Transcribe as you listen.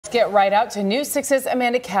Get right out to News 6's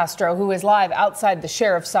Amanda Castro, who is live outside the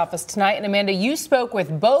sheriff's office tonight. And Amanda, you spoke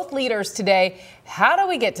with both leaders today. How do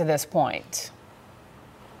we get to this point?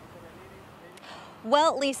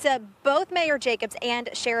 Well, Lisa, both Mayor Jacobs and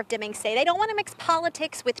Sheriff Demings say they don't want to mix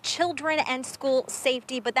politics with children and school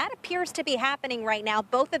safety, but that appears to be happening right now.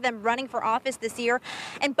 Both of them running for office this year,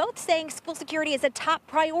 and both saying school security is a top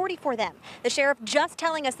priority for them. The sheriff just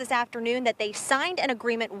telling us this afternoon that they signed an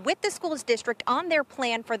agreement with the schools district on their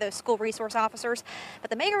plan for those school resource officers,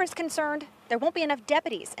 but the mayor is concerned there won't be enough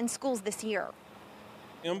deputies in schools this year.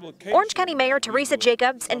 Orange County Mayor Teresa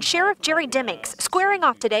Jacobs and Sheriff Jerry Demings squaring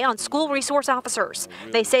off today on school resource officers.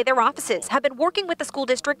 They say their offices have been working with the school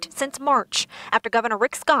district since March, after Governor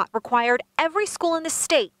Rick Scott required every school in the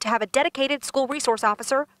state to have a dedicated school resource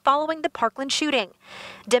officer following the Parkland shooting.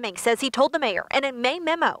 Demings says he told the mayor in a May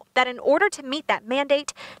memo that in order to meet that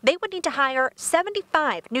mandate, they would need to hire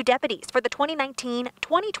 75 new deputies for the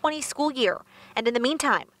 2019-2020 school year. And in the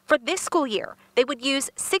meantime, for this school year, they would use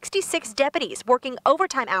 66 deputies working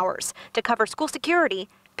overtime hours to cover school security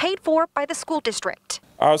paid for by the school district.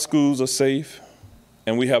 Our schools are safe,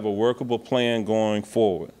 and we have a workable plan going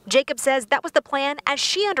forward. Jacob says that was the plan as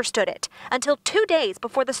she understood it until 2 days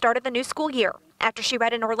before the start of the new school year, after she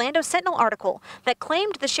read an Orlando Sentinel article that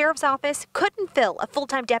claimed the sheriff's office couldn't fill a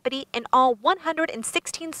full-time deputy in all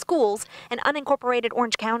 116 schools in unincorporated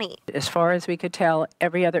Orange County. As far as we could tell,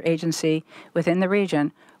 every other agency within the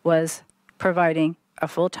region was providing a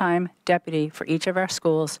full-time deputy for each of our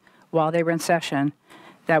schools while they were in session.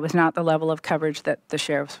 That was not the level of coverage that the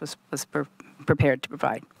sheriff's was prepared to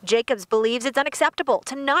provide. Jacobs believes it's unacceptable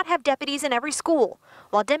to not have deputies in every school,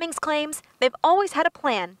 while Demings claims they've always had a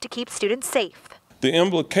plan to keep students safe. The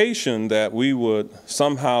implication that we would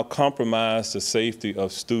somehow compromise the safety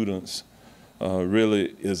of students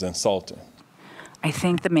really is insulting. I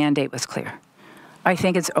think the mandate was clear. I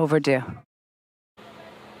think it's overdue.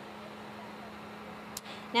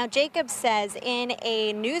 Now, Jacobs says in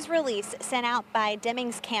a news release sent out by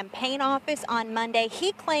Demings' campaign office on Monday,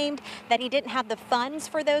 he claimed that he didn't have the funds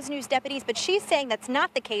for those news deputies, but she's saying that's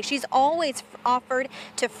not the case. She's always offered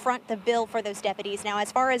to front the bill for those deputies. Now, as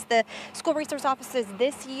far as the school resource officers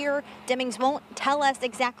this year, Demings won't tell us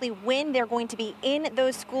exactly when they're going to be in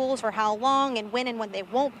those schools, for how long, and when they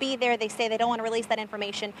won't be there. They say they don't want to release that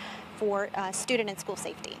information for student and school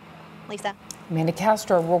safety. Lisa. Amanda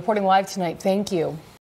Castro reporting live tonight. Thank you.